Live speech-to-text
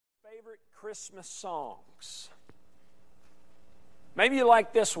favorite Christmas songs. Maybe you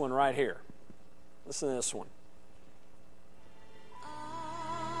like this one right here. Listen to this one.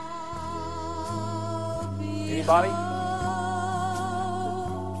 Anybody?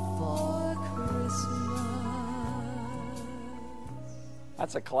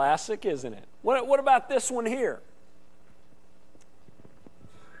 That's a classic, isn't it? What about this one here?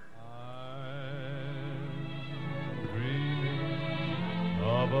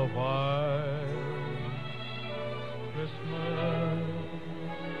 Of a white Christmas,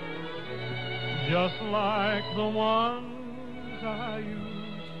 just like the ones I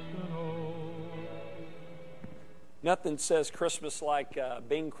used to know. Nothing says Christmas like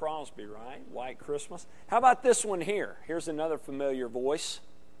Bing Crosby, right? White Christmas. How about this one here? Here's another familiar voice.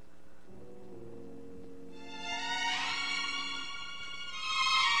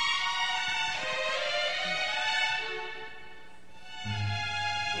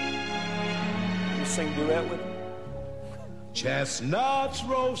 Sing duet with him. Chestnuts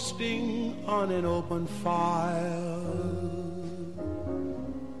roasting on an open fire,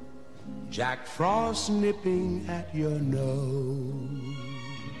 Jack Frost nipping at your nose.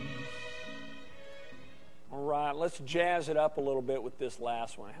 All right, let's jazz it up a little bit with this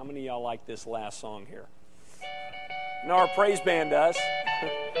last one. How many of y'all like this last song here? No, our praise band does.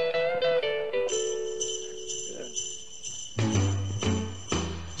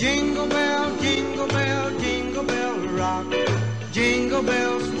 Jingle bell, jingle bell, jingle bell rock. Jingle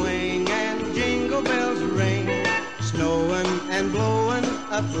bells swing and jingle bells ring. Snowing and blowing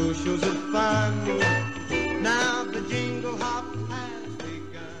up bushels of fun. Now the jingle hop has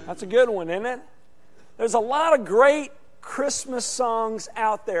begun. That's a good one, isn't it? There's a lot of great Christmas songs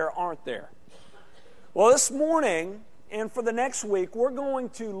out there, aren't there? Well, this morning and for the next week, we're going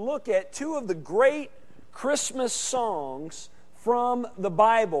to look at two of the great Christmas songs from the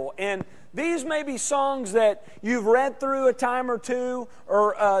Bible. And these may be songs that you've read through a time or two,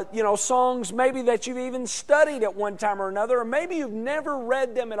 or songs maybe that you've even studied at one time or another, or maybe you've never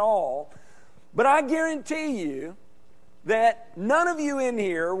read them at all. But I guarantee you that none of you in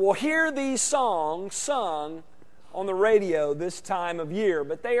here will hear these songs sung on the radio this time of year.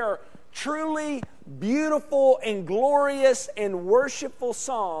 But they are truly beautiful and glorious and worshipful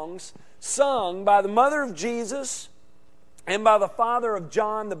songs sung by the mother of Jesus and by the father of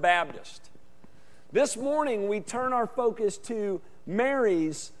John the Baptist. This morning we turn our focus to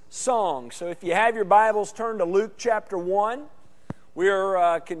Mary's song. So if you have your Bibles, turn to Luke chapter 1.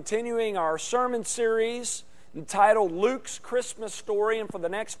 We're continuing our sermon series entitled Luke's Christmas Story. And for the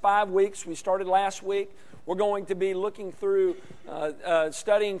next 5 weeks, we started last week, we're going to be looking through,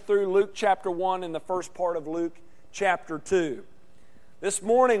 studying through Luke chapter 1 and the first part of Luke chapter 2. This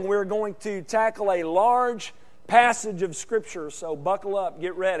morning we're going to tackle a large passage of Scripture, so buckle up,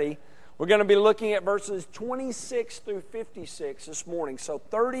 get ready. We're going to be looking at verses 26 through 56 this morning, so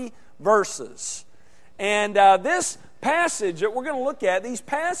 30 verses. And this passage that we're going to look at, these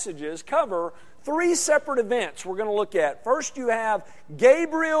passages cover 3 separate events we're going to look at. First, you have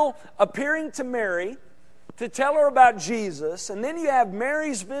Gabriel appearing to Mary to tell her about Jesus, and then you have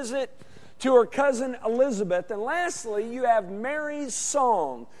Mary's visit to her cousin Elizabeth, and lastly, you have Mary's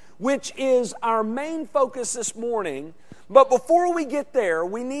song, which is our main focus this morning. But before we get there,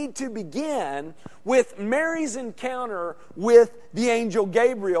 we need to begin with Mary's encounter with the angel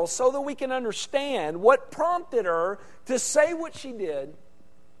Gabriel so that we can understand what prompted her to say what she did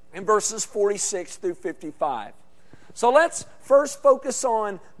in verses 46 through 55. So let's first focus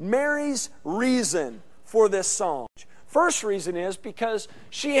on Mary's reason for this song. First reason is because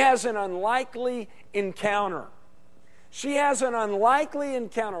she has an unlikely encounter. She has an unlikely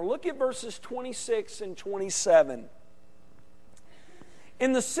encounter. Look at verses 26 and 27.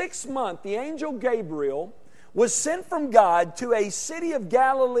 In the 6th month, the angel Gabriel was sent from God to a city of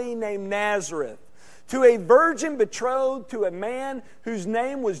Galilee named Nazareth, to a virgin betrothed to a man whose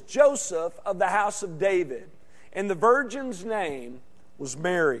name was Joseph of the house of David. And the virgin's name was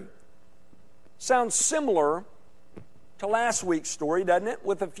Mary. Sounds similar to last week's story, doesn't it?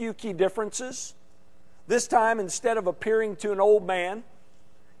 With a few key differences. This time, instead of appearing to an old man,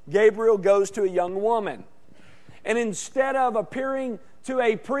 Gabriel goes to a young woman. And instead of appearing to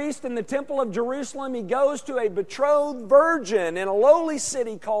a priest in the temple of Jerusalem, he goes to a betrothed virgin in a lowly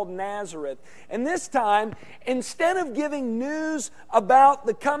city called Nazareth. And this time, instead of giving news about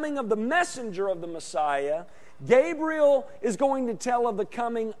the coming of the messenger of the Messiah, Gabriel is going to tell of the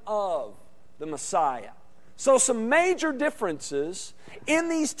coming of the Messiah. So some major differences in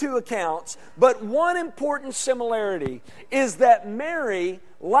these two accounts, but one important similarity is that Mary,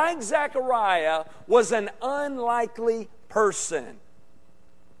 like Zechariah, was an unlikely person.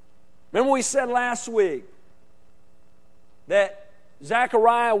 Remember we said last week that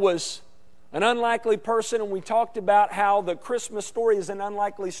Zechariah was an unlikely person, and we talked about how the Christmas story is an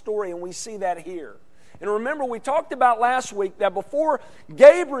unlikely story, and we see that here. And remember, we talked about last week that before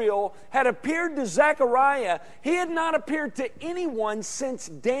Gabriel had appeared to Zechariah, he had not appeared to anyone since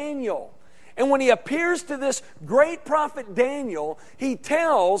Daniel. And when he appears to this great prophet Daniel, he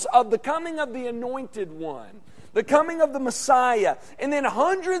tells of the coming of the Anointed One, the coming of the Messiah. And then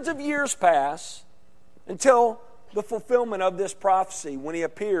hundreds of years pass until the fulfillment of this prophecy when he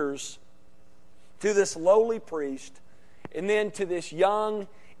appears to this lowly priest and then to this young,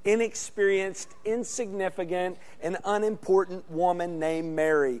 inexperienced, insignificant, and unimportant woman named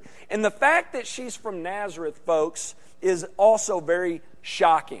Mary. And the fact that she's from Nazareth, folks, is also very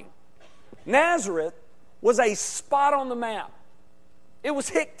shocking. Nazareth was a spot on the map. It was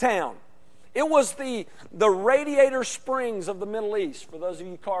Hicktown. It was the Radiator Springs of the Middle East, for those of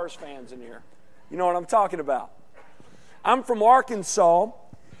you Cars fans in here. You know what I'm talking about. I'm from Arkansas,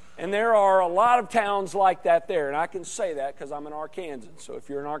 and there are a lot of towns like that there, and I can say that because I'm an Arkansan. So if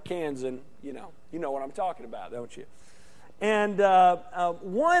you're an Arkansan, you know what I'm talking about, don't you? And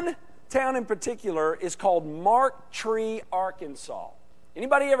one town in particular is called Mark Tree, Arkansas.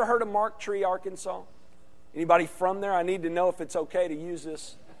 Anybody ever heard of Mark Tree, Arkansas? Anybody from there? I need to know if it's okay to use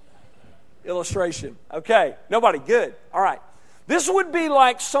this illustration. Okay, nobody. Good. All right. This would be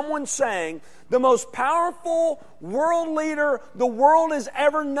like someone saying the most powerful world leader the world has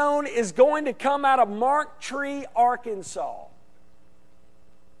ever known is going to come out of Mark Tree, Arkansas.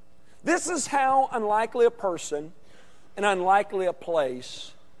 This is how unlikely a person and unlikely a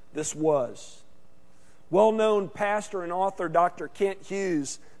place this was. Well-known pastor and author Dr. Kent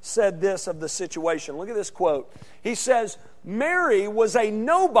Hughes said this of the situation. Look at this quote. He says, Mary was a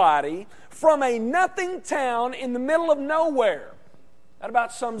nobody from a nothing town in the middle of nowhere. That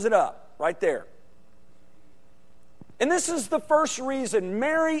about sums it up right there. And this is the first reason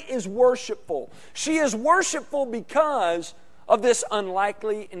Mary is worshipful. She is worshipful because of this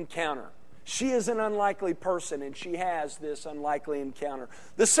unlikely encounter. She is an unlikely person, and she has this unlikely encounter.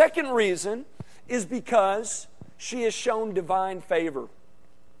 The second reason is because she has shown divine favor.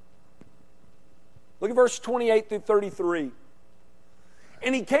 Look at verse 28 through 33.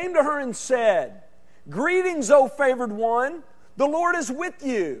 And he came to her and said, Greetings, O favored one, the Lord is with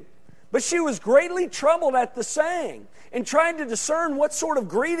you. But she was greatly troubled at the saying, and tried to discern what sort of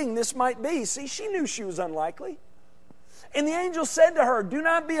greeting this might be. See, she knew she was unlikely. And the angel said to her, Do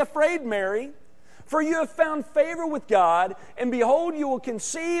not be afraid, Mary, for you have found favor with God, and behold, you will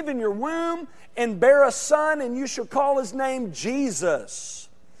conceive in your womb and bear a son, and you shall call his name Jesus.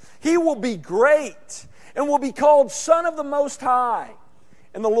 He will be great and will be called Son of the Most High.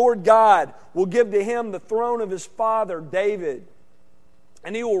 And the Lord God will give to him the throne of his father David.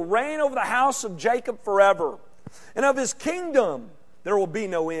 And he will reign over the house of Jacob forever. And of his kingdom there will be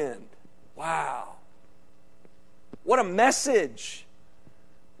no end. Wow. What a message.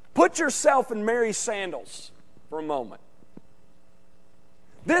 Put yourself in Mary's sandals for a moment.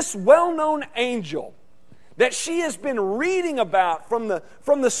 This well-known angel that she has been reading about from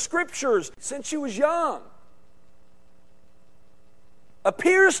the Scriptures since she was young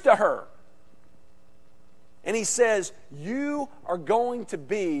appears to her. And he says, You are going to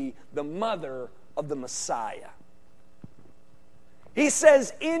be the mother of the Messiah. He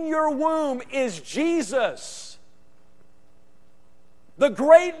says, In your womb is Jesus, the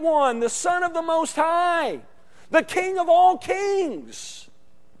great one, the Son of the Most High, the King of all kings.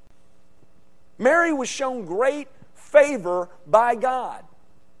 Mary was shown great favor by God.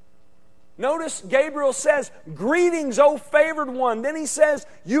 Notice Gabriel says, Greetings, O favored one. Then he says,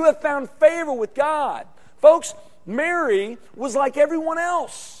 You have found favor with God. Folks, Mary was like everyone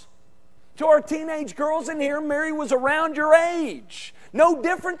else. To our teenage girls in here, Mary was around your age. No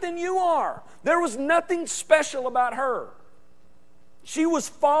different than you are. There was nothing special about her. She was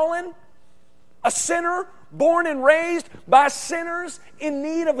fallen, a sinner, born and raised by sinners in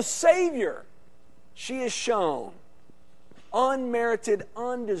need of a Savior. She is shown unmerited,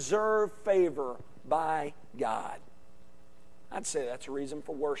 undeserved favor by God. I'd say that's a reason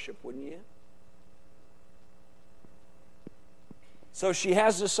for worship, wouldn't you? So she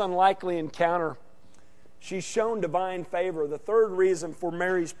has this unlikely encounter. She's shown divine favor. The third reason for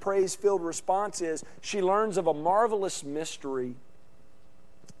Mary's praise-filled response is she learns of a marvelous mystery.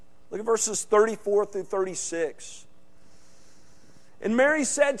 Look at verses 34 through 36. And Mary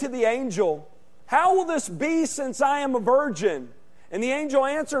said to the angel, How will this be since I am a virgin? And the angel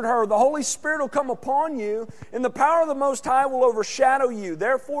answered her, the Holy Spirit will come upon you, and the power of the Most High will overshadow you.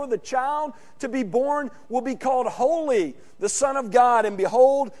 Therefore, the child to be born will be called Holy, the Son of God. And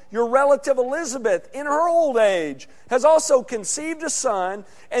behold, your relative Elizabeth, in her old age, has also conceived a son,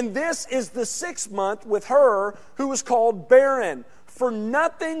 and this is the 6th month with her who was called barren. For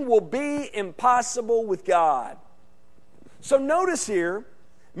nothing will be impossible with God. So notice here,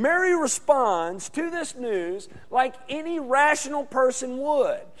 Mary responds to this news like any rational person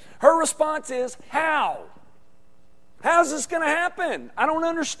would. Her response is, how? How's this going to happen? I don't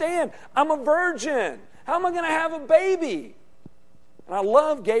understand. I'm a virgin. How am I going to have a baby? And I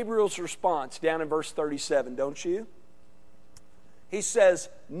love Gabriel's response down in verse 37, don't you? He says,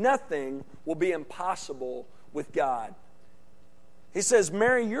 nothing will be impossible with God. He says,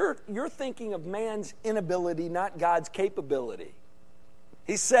 Mary, you're thinking of man's inability, not God's capability.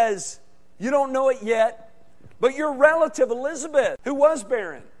 He says, you don't know it yet, but your relative Elizabeth, who was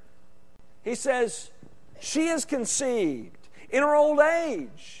barren, he says, she is conceived in her old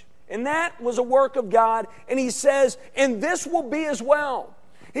age. And that was a work of God. And he says, and this will be as well.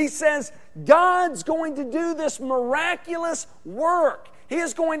 He says, God's going to do this miraculous work. He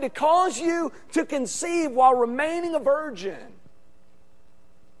is going to cause you to conceive while remaining a virgin.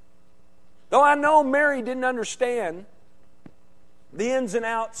 Though I know Mary didn't understand the ins and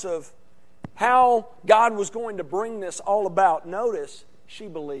outs of how God was going to bring this all about, notice, she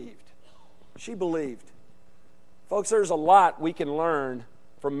believed. She believed. Folks, there's a lot we can learn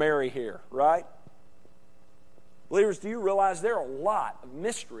from Mary here, right? Believers, do you realize there are a lot of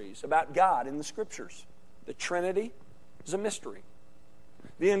mysteries about God in the Scriptures? The Trinity is a mystery.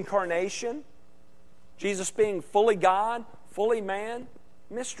 The Incarnation, Jesus being fully God, fully man,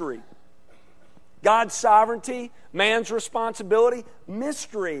 mystery. God's sovereignty, man's responsibility,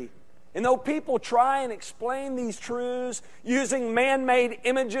 mystery. And though people try and explain these truths using man-made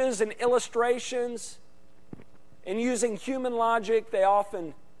images and illustrations and using human logic, they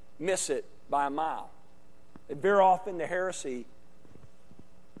often miss it by a mile. They veer off into heresy.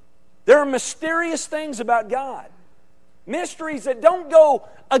 There are mysterious things about God. Mysteries that don't go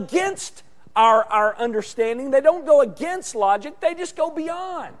against our understanding. They don't go against logic. They just go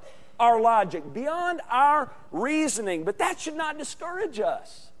beyond our logic, beyond our reasoning. But that should not discourage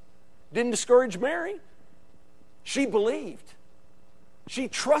us. Didn't discourage Mary. She believed. She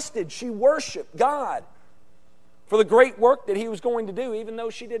trusted. She worshiped God for the great work that He was going to do, even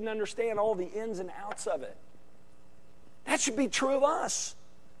though she didn't understand all the ins and outs of it. That should be true of us.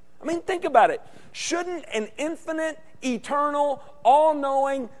 I mean, think about it. Shouldn't an infinite, eternal,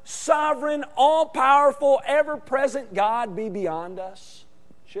 all-knowing, sovereign, all-powerful, ever-present God be beyond us?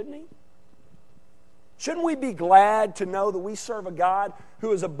 Shouldn't He? Shouldn't we be glad to know that we serve a God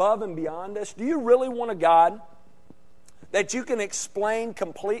who is above and beyond us? Do you really want a God that you can explain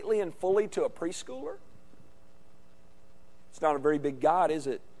completely and fully to a preschooler? It's not a very big God, is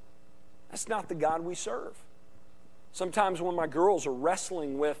it? That's not the God we serve. Sometimes when my girls are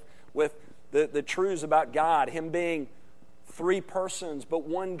wrestling with the truths about God, Him being 3 persons, but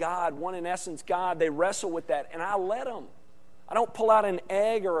one God, one in essence God, they wrestle with that, and I let them. I don't pull out an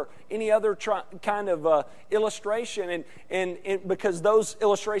egg or any other kind of illustration, and because those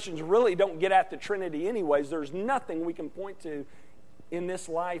illustrations really don't get at the Trinity anyways. There's nothing we can point to in this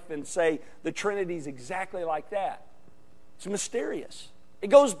life and say the Trinity is exactly like that. It's mysterious. It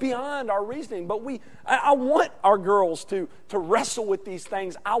goes beyond our reasoning, but I want our girls to wrestle with these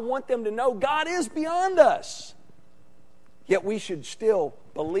things. I want them to know God is beyond us. Yet we should still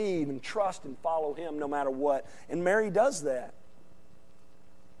believe and trust and follow Him no matter what. And Mary does that.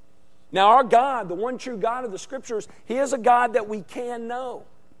 Now our God, the one true God of the Scriptures, He is a God that we can know.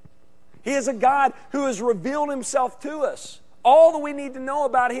 He is a God who has revealed Himself to us, all that we need to know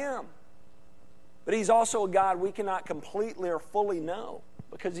about Him. But He's also a God we cannot completely or fully know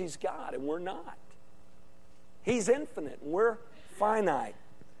because He's God and we're not. He's infinite and we're finite.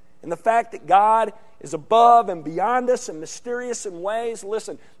 And the fact that God is above and beyond us and mysterious in ways,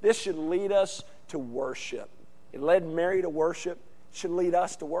 listen, this should lead us to worship. It led Mary to worship. It should lead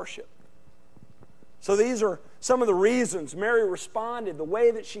us to worship. So these are some of the reasons Mary responded the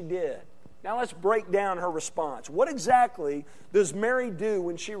way that she did. Now let's break down her response. What exactly does Mary do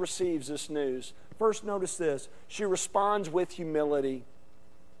when she receives this news? First, notice this. She responds with humility.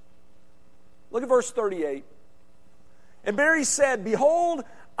 Look at verse 38. And Mary said, "Behold,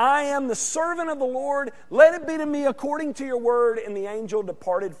 I am the servant of the Lord. Let it be to me according to your word." And the angel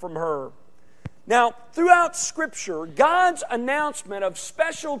departed from her. Now, throughout Scripture, God's announcement of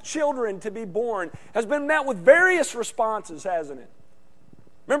special children to be born has been met with various responses, hasn't it?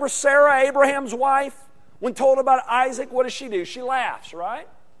 Remember Sarah, Abraham's wife? when told about Isaac, what does she do? She laughs, right?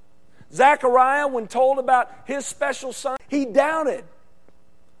 Zechariah, when told about his special son, he doubted.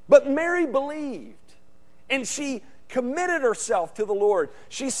 But Mary believed, and she committed herself to the Lord.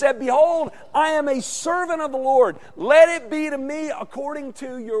 She said, "Behold, I am a servant of the Lord. Let it be to me according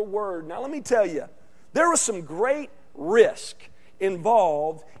to your word." Now let me tell you, there was some great risk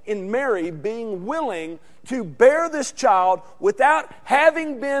involved in Mary being willing to bear this child without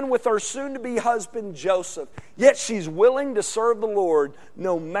having been with her soon-to-be husband Joseph. Yet she's willing to serve the Lord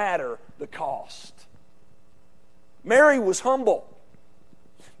no matter the cost. Mary was humble.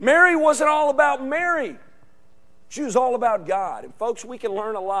 Mary wasn't all about Mary. She was all about God. And folks, we can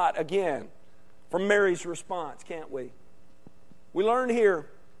learn a lot, again, from Mary's response, can't we? We learn here,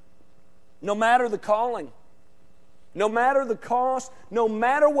 no matter the calling, no matter the cost, no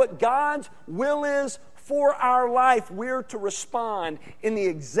matter what God's will is for our life, we're to respond in the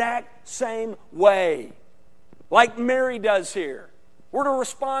exact same way, like Mary does here. We're to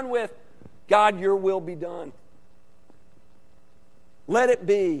respond with, "God, your will be done. Let it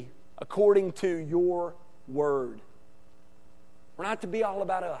be according to your word." We're not to be all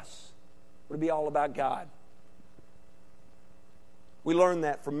about us. We're to be all about God. We learn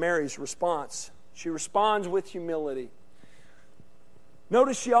that from Mary's response. She responds with humility.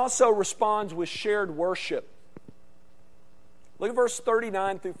 Notice she also responds with shared worship. Look at verse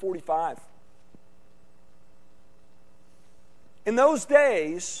 39 through 45. In those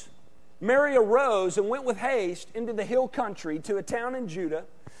days, Mary arose and went with haste into the hill country to a town in Judah,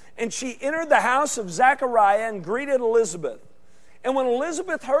 and she entered the house of Zechariah and greeted Elizabeth. And when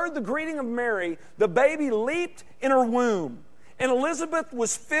Elizabeth heard the greeting of Mary, the baby leaped in her womb, and Elizabeth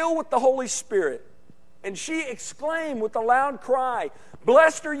was filled with the Holy Spirit. And she exclaimed with a loud cry,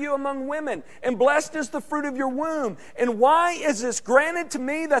 "Blessed are you among women, and blessed is the fruit of your womb. And why is this granted to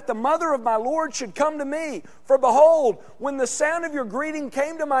me that the mother of my Lord should come to me? For behold, when the sound of your greeting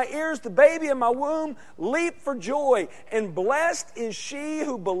came to my ears, the baby in my womb leaped for joy. And blessed is she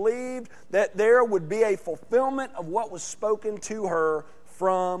who believed that there would be a fulfillment of what was spoken to her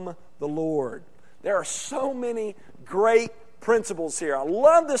from the Lord." There are so many great principles here. I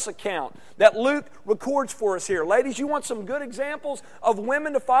love this account that Luke records for us here. Ladies, you want some good examples of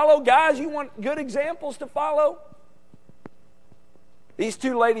women to follow? Guys, you want good examples to follow? These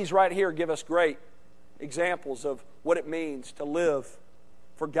two ladies right here give us great examples of what it means to live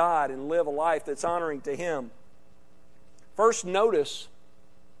for God and live a life that's honoring to Him. First, notice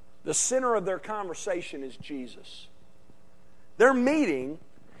the center of their conversation is Jesus. Their meeting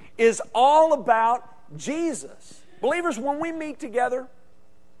is all about Jesus. Believers, when we meet together,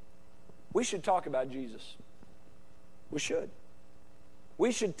 we should talk about Jesus. We should.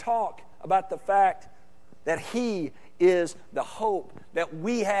 We should talk about the fact that He is the hope that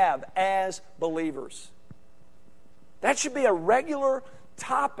we have as believers. That should be a regular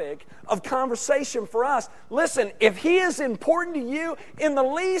topic of conversation for us. Listen, if He is important to you in the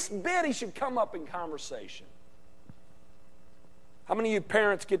least bit, He should come up in conversation. How many of you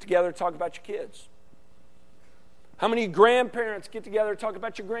parents get together and talk about your kids? How many of you grandparents get together and talk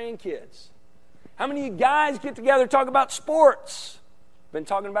about your grandkids? How many of you guys get together and talk about sports? Been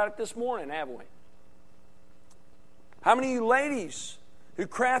talking about it this morning, haven't we? How many of you ladies who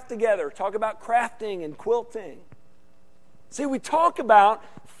craft together talk about crafting and quilting? See, we talk about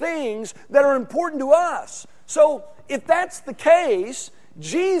things that are important to us. So if that's the case,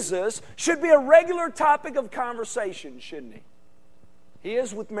 Jesus should be a regular topic of conversation, shouldn't He? He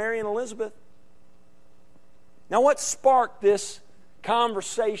is with Mary and Elizabeth. Now, what sparked this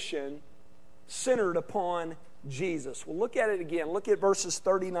conversation centered upon Jesus? Well, look at it again. Look at verses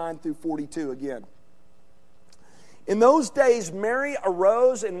 39 through 42 again. In those days, Mary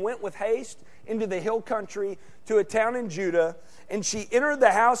arose and went with haste into the hill country to a town in Judah, and she entered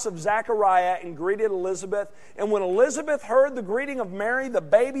the house of Zechariah and greeted Elizabeth. And when Elizabeth heard the greeting of Mary, the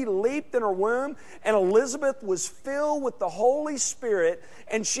baby leaped in her womb, and Elizabeth was filled with the Holy Spirit,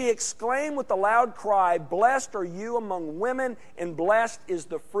 and she exclaimed with a loud cry, "Blessed are you among women, and blessed is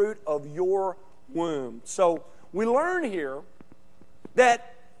the fruit of your womb." So we learn here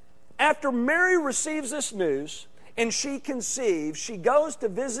that after Mary receives this news and she conceives, she goes to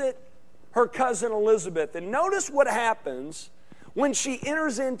visit her cousin Elizabeth. And notice what happens when she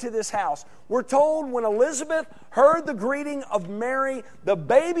enters into this house. We're told when Elizabeth heard the greeting of Mary, the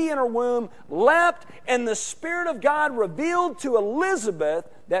baby in her womb leapt, and the Spirit of God revealed to Elizabeth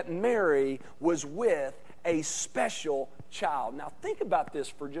that Mary was with a special child. Now think about this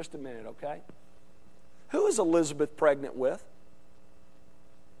for just a minute, okay? Who is Elizabeth pregnant with?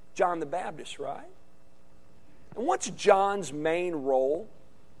 John the Baptist, right? And what's John's main role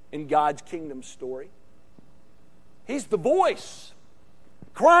in God's kingdom story? He's the voice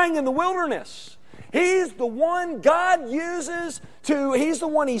crying in the wilderness. He's the one God uses He's the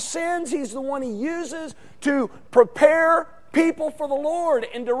one He sends, He's the one He uses to prepare people for the Lord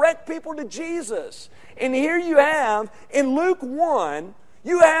and direct people to Jesus. And here you have, in Luke 1,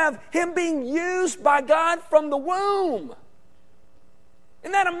 you have Him being used by God from the womb.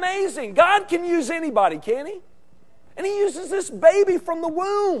 Isn't that amazing? God can use anybody, can't He? And He uses this baby from the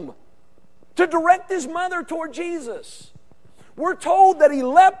womb to direct His mother toward Jesus. We're told that He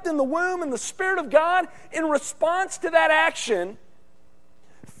leapt in the womb, and the Spirit of God, in response to that action,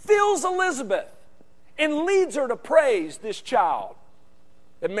 fills Elizabeth and leads her to praise this child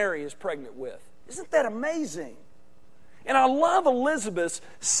that Mary is pregnant with. Isn't that amazing? And I love Elizabeth's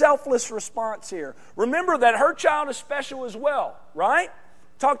selfless response here. Remember that her child is special as well, right?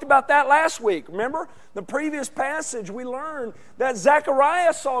 Talked about that last week. Remember? The previous passage we learned that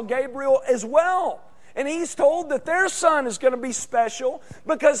Zechariah saw Gabriel as well. And he's told that their son is going to be special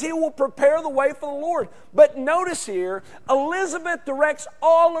because he will prepare the way for the Lord. But notice here, Elizabeth directs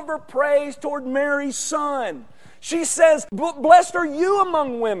all of her praise toward Mary's son. She says, "Blessed are you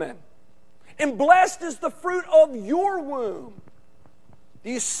among women, and blessed is the fruit of your womb."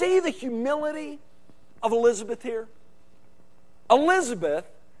 Do you see the humility of Elizabeth here? Elizabeth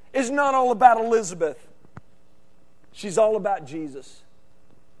is not all about Elizabeth. She's all about Jesus.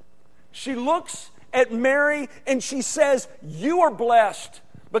 She looks at Mary and she says, "You are blessed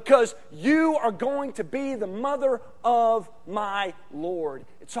because you are going to be the mother of my Lord."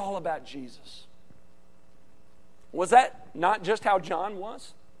 It's all about Jesus. Was that not just how John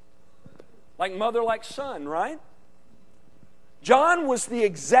was? Like mother, like son, right? John was the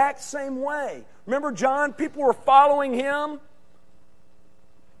exact same way. Remember John? People were following him,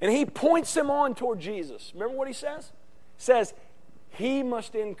 and he points them on toward Jesus. Remember what he says? He says, "He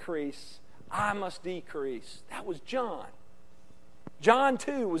must increase, I must decrease." That was John. John,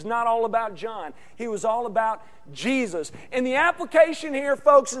 too, was not all about John. He was all about Jesus. And the application here,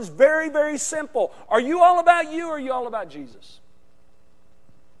 folks, is very, very simple. Are you all about you, or are you all about Jesus?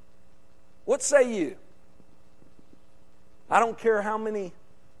 What say you? I don't care how many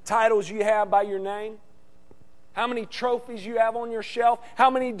titles you have by your name, how many trophies you have on your shelf, how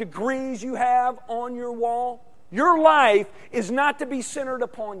many degrees you have on your wall. Your life is not to be centered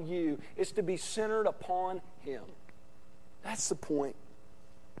upon you. It's to be centered upon Him. That's the point.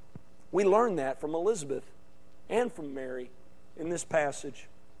 We learn that from Elizabeth and from Mary in this passage.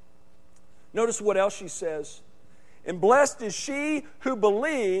 Notice what else she says. "And blessed is she who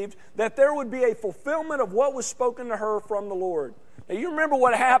believed that there would be a fulfillment of what was spoken to her from the Lord." Now you remember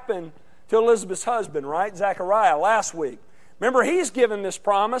what happened to Elizabeth's husband, right? Zechariah, last week. Remember, he's given this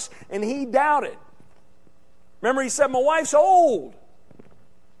promise and he doubted. Remember, he said, "My wife's old."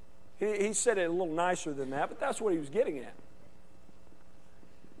 He said it a little nicer than that, but that's what he was getting at.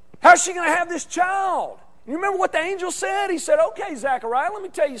 How's she going to have this child? You remember what the angel said? He said, "Okay, Zechariah, let me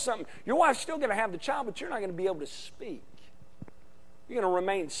tell you something. Your wife's still going to have the child, but you're not going to be able to speak. You're going to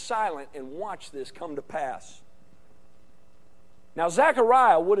remain silent and watch this come to pass." Now,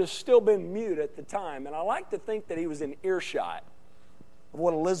 Zechariah would have still been mute at the time, and I like to think that he was in earshot of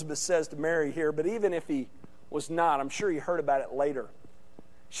what Elizabeth says to Mary here, but even if he was not, I'm sure he heard about it later.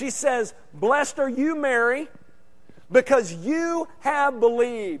 She says, "Blessed are you, Mary, because you have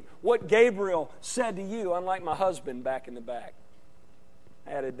believed what Gabriel said to you," unlike my husband back in the back.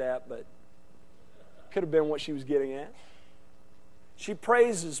 I added that, but could have been what she was getting at. She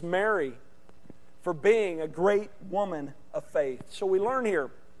praises Mary for being a great woman of faith. So we learn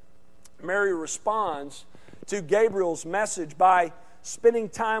here, Mary responds to Gabriel's message by spending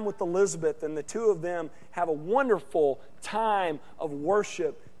time with Elizabeth, and the two of them have a wonderful time of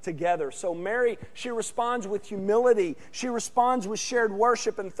worship together. So Mary, she responds with humility. She responds with shared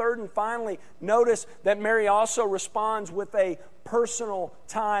worship. And third and finally, notice that Mary also responds with a personal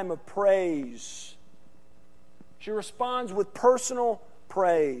time of praise. She responds with personal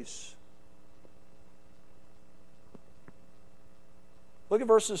praise. Look at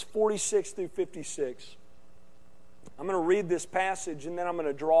verses 46 through 56. I'm going to read this passage and then I'm going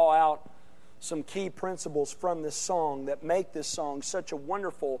to draw out some key principles from this song that make this song such a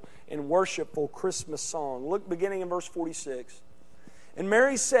wonderful and worshipful Christmas song. Look, beginning in verse 46. "And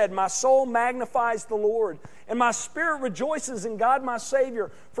Mary said, My soul magnifies the Lord, and my spirit rejoices in God my Savior,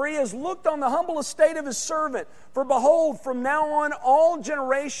 for He has looked on the humble estate of His servant. For behold, from now on all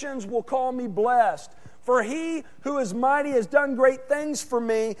generations will call me blessed. For He who is mighty has done great things for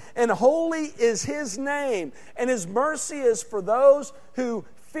me, and holy is His name, and His mercy is for those who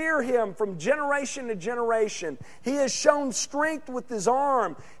fear Him from generation to generation. He has shown strength with His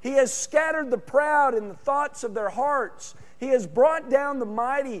arm. He has scattered the proud in the thoughts of their hearts. He has brought down the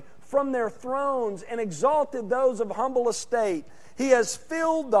mighty from their thrones and exalted those of humble estate. He has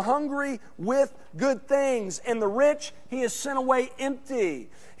filled the hungry with good things, and the rich He has sent away empty.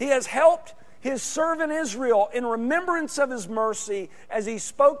 He has helped His servant Israel in remembrance of His mercy, as He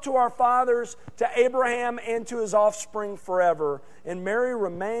spoke to our fathers, to Abraham, and to his offspring forever. And Mary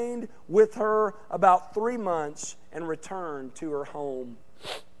remained with her about 3 months and returned to her home.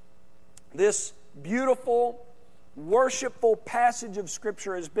 This beautiful, worshipful passage of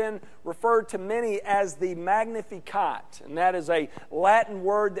Scripture has been referred to many as the Magnificat, and that is a Latin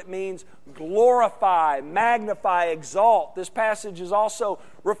word that means glorify, magnify, exalt. This passage is also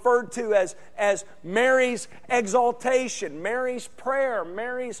referred to as Mary's exaltation, Mary's prayer,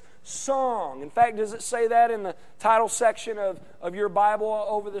 Mary's song. In fact, does it say that in the title section of your Bible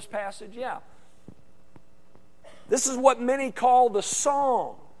over this passage? Yeah. This is what many call the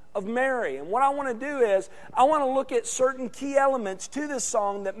Song of Mary. And what I want to do is, I want to look at certain key elements to this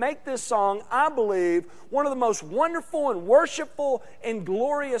song that make this song, I believe, one of the most wonderful and worshipful and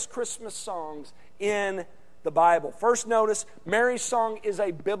glorious Christmas songs in the Bible. First, notice, Mary's song is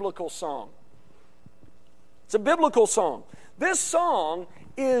a biblical song. It's a biblical song. This song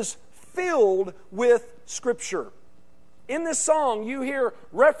is filled with Scripture. In this song, you hear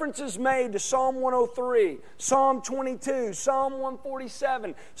references made to Psalm 103, Psalm 22, Psalm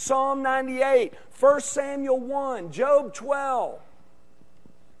 147, Psalm 98, 1 Samuel 1, Job 12.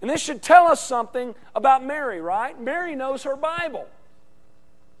 And this should tell us something about Mary, right? Mary knows her Bible.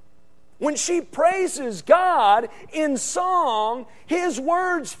 When she praises God in song, His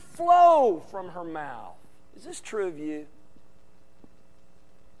words flow from her mouth. Is this true of you?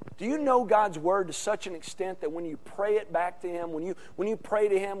 Do you know God's Word to such an extent that when you pray it back to Him, when you pray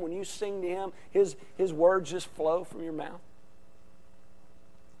to Him, when you sing to Him, His words just flow from your mouth?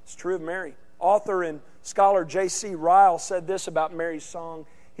 It's true of Mary. Author and scholar J.C. Ryle said this about Mary's song.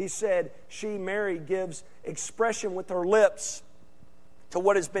 He said, she, Mary, gives expression with her lips to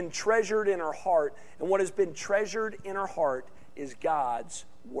what has been treasured in her heart. And what has been treasured in her heart is God's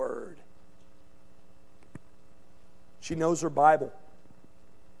Word. She knows her Bible.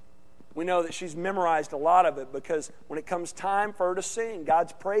 We know that she's memorized a lot of it because when it comes time for her to sing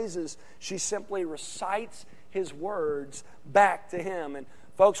God's praises, she simply recites His words back to Him. And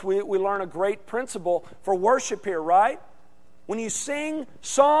folks, we learn a great principle for worship here, right? When you sing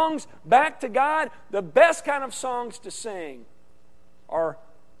songs back to God, the best kind of songs to sing are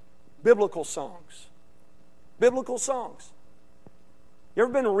biblical songs. Biblical songs. You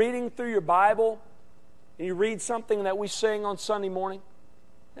ever been reading through your Bible and you read something that we sing on Sunday morning?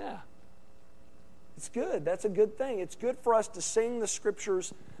 Yeah. It's good. That's a good thing. It's good for us to sing the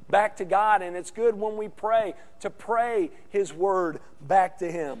Scriptures back to God, and it's good when we pray to pray His Word back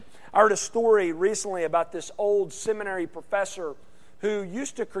to Him. I heard a story recently about this old seminary professor who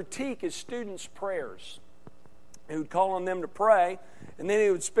used to critique his students' prayers. He would call on them to pray, and then he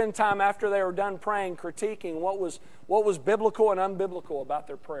would spend time after they were done praying critiquing what was biblical and unbiblical about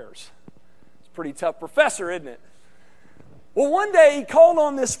their prayers. It's a pretty tough professor, isn't it? Well, one day he called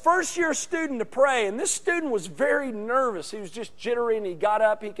on this first-year student to pray, and this student was very nervous. He was just jittery, and he got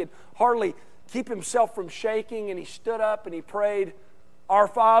up. He could hardly keep himself from shaking, and he stood up and he prayed, "Our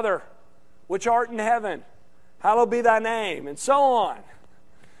Father, which art in heaven, hallowed be thy name," and so on.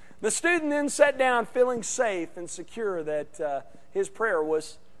 The student then sat down feeling safe and secure that his prayer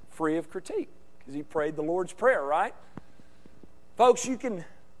was free of critique because he prayed the Lord's Prayer, right? Folks, you can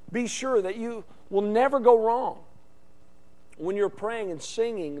be sure that you will never go wrong when you're praying and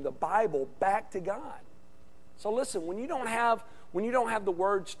singing the Bible back to God. So listen, when you don't have the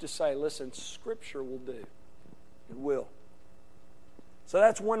words to say, listen, Scripture will do. It will. So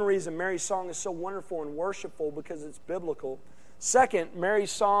that's one reason Mary's song is so wonderful and worshipful, because it's biblical. Second, Mary's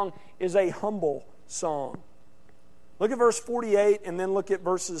song is a humble song. Look at verse 48 and then look at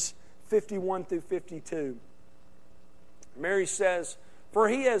verses 51 through 52. Mary says, "For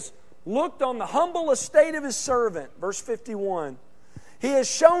He has looked on the humble estate of His servant." Verse 51. "He has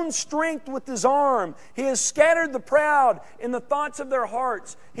shown strength with His arm. He has scattered the proud in the thoughts of their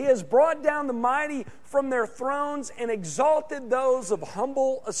hearts. He has brought down the mighty from their thrones and exalted those of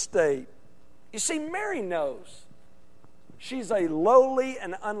humble estate." You see, Mary knows she's a lowly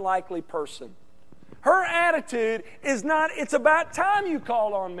and unlikely person. Her attitude is not, "It's about time you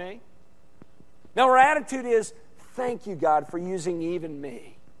called on me." No, her attitude is, "Thank you, God, for using even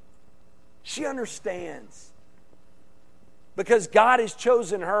me." She understands Because God has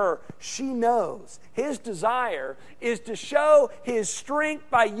chosen her, she knows His desire is to show His strength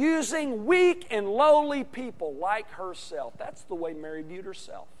by using weak and lowly people like herself. That's the way Mary viewed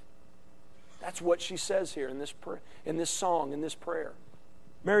herself. That's what she says here in this song, in this prayer.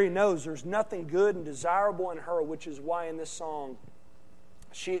 Mary knows there's nothing good and desirable in her, which is why in this song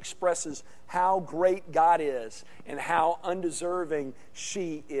she expresses how great God is and how undeserving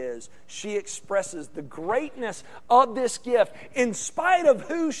she is. She expresses the greatness of this gift in spite of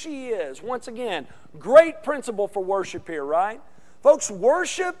who she is. Once again, great principle for worship here, right? Folks,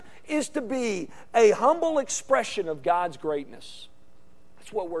 worship is to be a humble expression of God's greatness.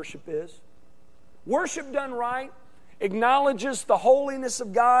 That's what worship is. Worship done right acknowledges the holiness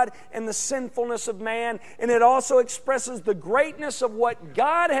of God and the sinfulness of man, and it also expresses the greatness of what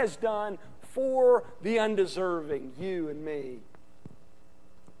God has done for the undeserving, you and me.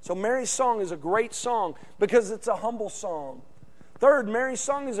 So Mary's song is a great song because it's a humble song. Third, Mary's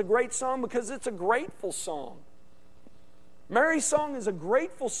song is a great song because it's a grateful song. Mary's song is a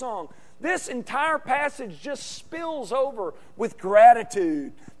grateful song. This entire passage just spills over with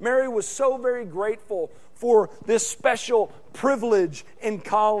gratitude. Mary was so very grateful for this special privilege and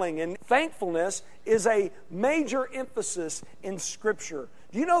calling. And thankfulness is a major emphasis in Scripture.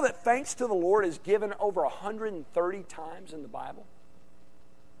 Do you know that thanks to the Lord is given over 130 times in the Bible?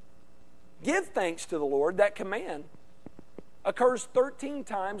 Give thanks to the Lord, that command occurs 13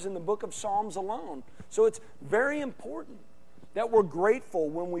 times in the book of Psalms alone. So it's very important that we're grateful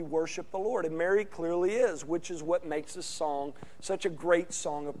when we worship the Lord. And Mary clearly is, which is what makes this song such a great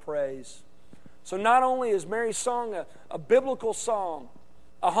song of praise. So not only is Mary's song a biblical song,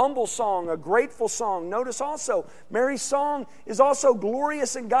 a humble song, a grateful song, notice also Mary's song is also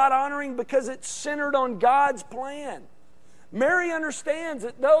glorious and God-honoring because it's centered on God's plan. Mary understands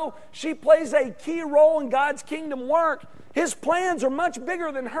that though she plays a key role in God's kingdom work, His plans are much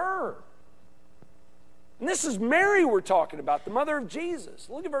bigger than her. And this is Mary we're talking about, the mother of Jesus.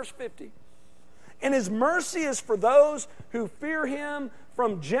 Look at verse 50. And His mercy is for those who fear Him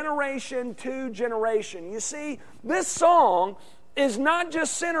from generation to generation. You see, this song is not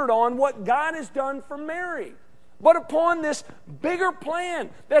just centered on what God has done for Mary, but upon this bigger plan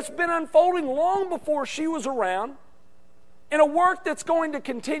that's been unfolding long before she was around, and a work that's going to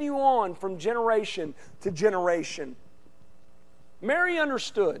continue on from generation to generation. Mary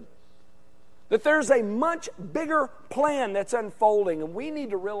understood that there's a much bigger plan that's unfolding, and we need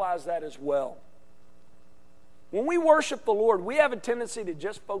to realize that as well. When we worship the Lord, we have a tendency to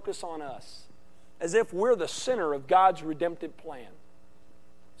just focus on us, as if we're the center of God's redemptive plan.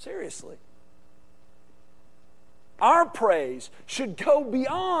 Seriously. Our praise should go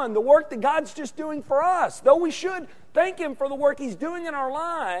beyond the work that God's just doing for us. Though we should thank Him for the work He's doing in our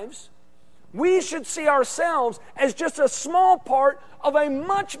lives, we should see ourselves as just a small part of a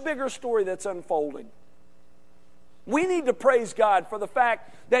much bigger story that's unfolding. We need to praise God for the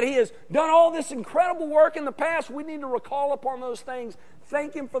fact that He has done all this incredible work in the past. We need to recall upon those things,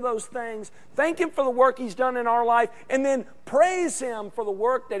 thank Him for those things, thank Him for the work He's done in our life, and then praise Him for the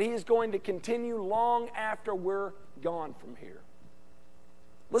work that He is going to continue long after we're gone from here.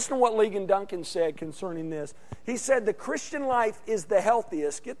 Listen to what Ligon Duncan said concerning this. He said, the Christian life is the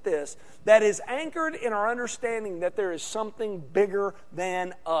healthiest, get this, that is anchored in our understanding that there is something bigger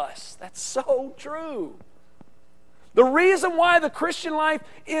than us. That's so true. The reason why the Christian life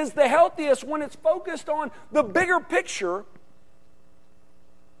is the healthiest when it's focused on the bigger picture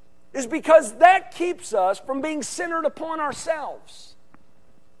is because that keeps us from being centered upon ourselves.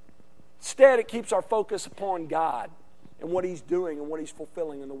 Instead, it keeps our focus upon God and what He's doing and what He's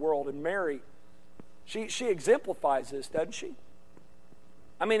fulfilling in the world. And Mary, she exemplifies this, doesn't she?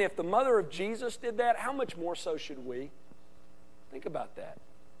 I mean, if the mother of Jesus did that, how much more so should we? Think about that.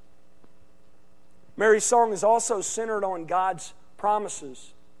 Mary's song is also centered on God's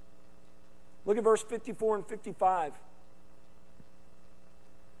promises. Look at verse 54 and 55.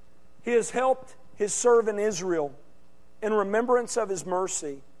 He has helped His servant Israel in remembrance of His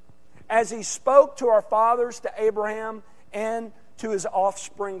mercy, as He spoke to our fathers, to Abraham, and to his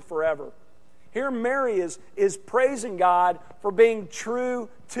offspring forever. Here Mary is praising God for being true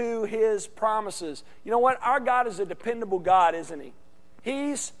to His promises. You know what? Our God is a dependable God, isn't He?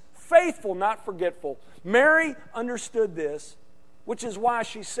 He's faithful, not forgetful. Mary understood this, which is why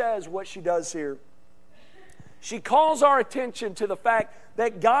she says what she does here. She calls our attention to the fact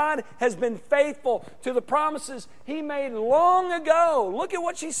that God has been faithful to the promises He made long ago. Look at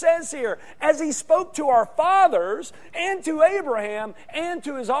what she says here. As He spoke to our fathers and to Abraham and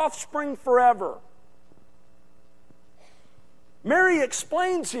to his offspring forever. Mary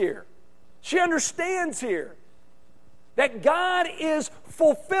explains here. She understands here that God is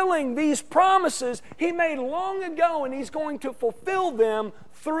fulfilling these promises He made long ago, and He's going to fulfill them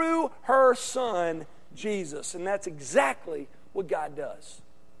through her Son, Jesus. And that's exactly what God does.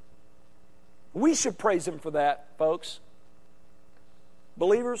 We should praise Him for that, folks.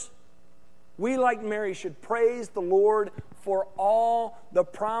 Believers, we, like Mary, should praise the Lord for all the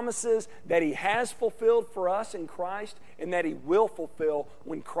promises that He has fulfilled for us in Christ and that He will fulfill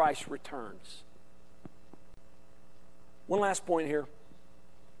when Christ returns. One last point here.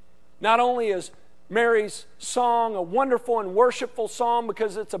 Not only is Mary's song a wonderful and worshipful song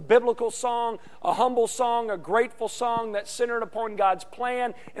because it's a biblical song, a humble song, a grateful song that's centered upon God's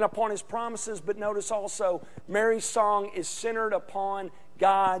plan and upon His promises, but notice also Mary's song is centered upon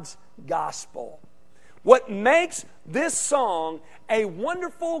God's gospel. What makes this song a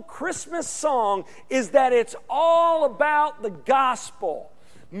wonderful Christmas song is that it's all about the gospel.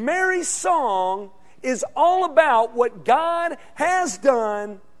 Mary's song is all about what God has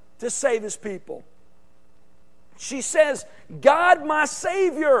done to save His people. She says, God, my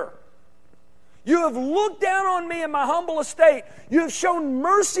Savior, you have looked down on me in my humble estate. You have shown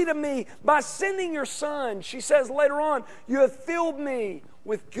mercy to me by sending your Son. She says later on, you have filled me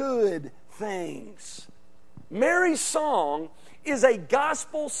with good things. Mary's song is a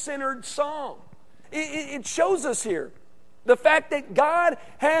gospel-centered song. It shows us here the fact that God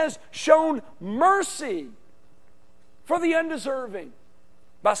has shown mercy for the undeserving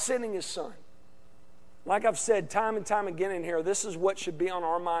by sending His Son. Like I've said time and time again in here, this is what should be on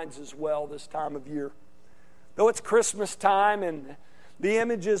our minds as well this time of year. Though it's Christmas time and the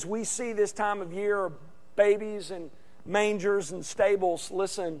images we see this time of year are babies and mangers and stables,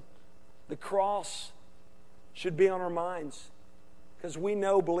 listen, the cross should be on our minds. Because we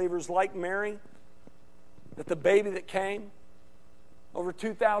know, believers like Mary, that the baby that came over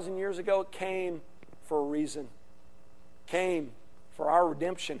 2,000 years ago, it came for a reason. Came for our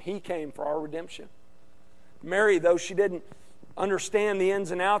redemption. He came for our redemption. Mary, though she didn't understand the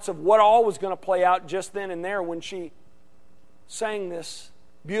ins and outs of what all was going to play out just then and there when she sang this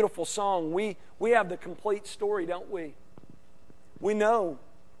beautiful song, we have the complete story, don't we? We know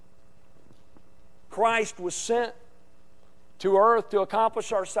Christ was sent to earth to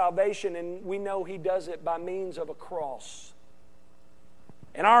accomplish our salvation, and we know He does it by means of a cross.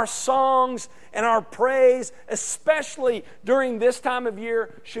 And our songs and our praise, especially during this time of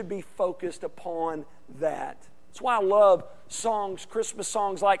year, should be focused upon that. That's why I love songs, Christmas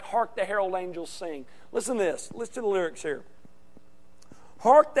songs like Hark the Herald Angels Sing. Listen to this. Listen to the lyrics here.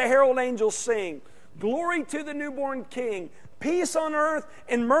 Hark the herald angels sing, glory to the newborn King, peace on earth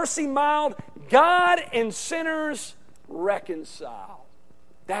and mercy mild, God and sinners reconciled.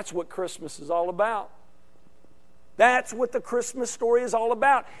 That's what Christmas is all about. That's what the Christmas story is all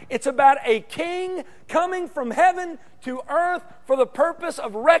about. It's about a king coming from heaven to earth for the purpose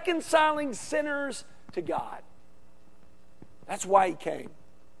of reconciling sinners to God. That's why He came.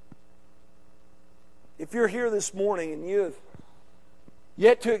 If you're here this morning and you have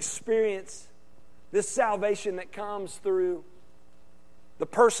yet to experience this salvation that comes through the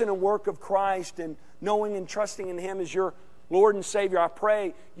person and work of Christ and knowing and trusting in Him as your Lord and Savior, I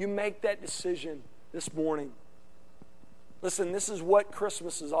pray you make that decision this morning. Listen, this is what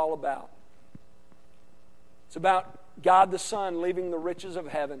Christmas is all about. It's about God the Son leaving the riches of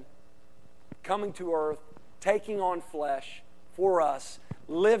heaven, coming to earth, taking on flesh for us,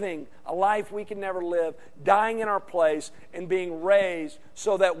 living a life we can never live, dying in our place, and being raised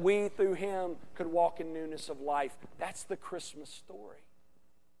so that we, through Him, could walk in newness of life. That's the Christmas story.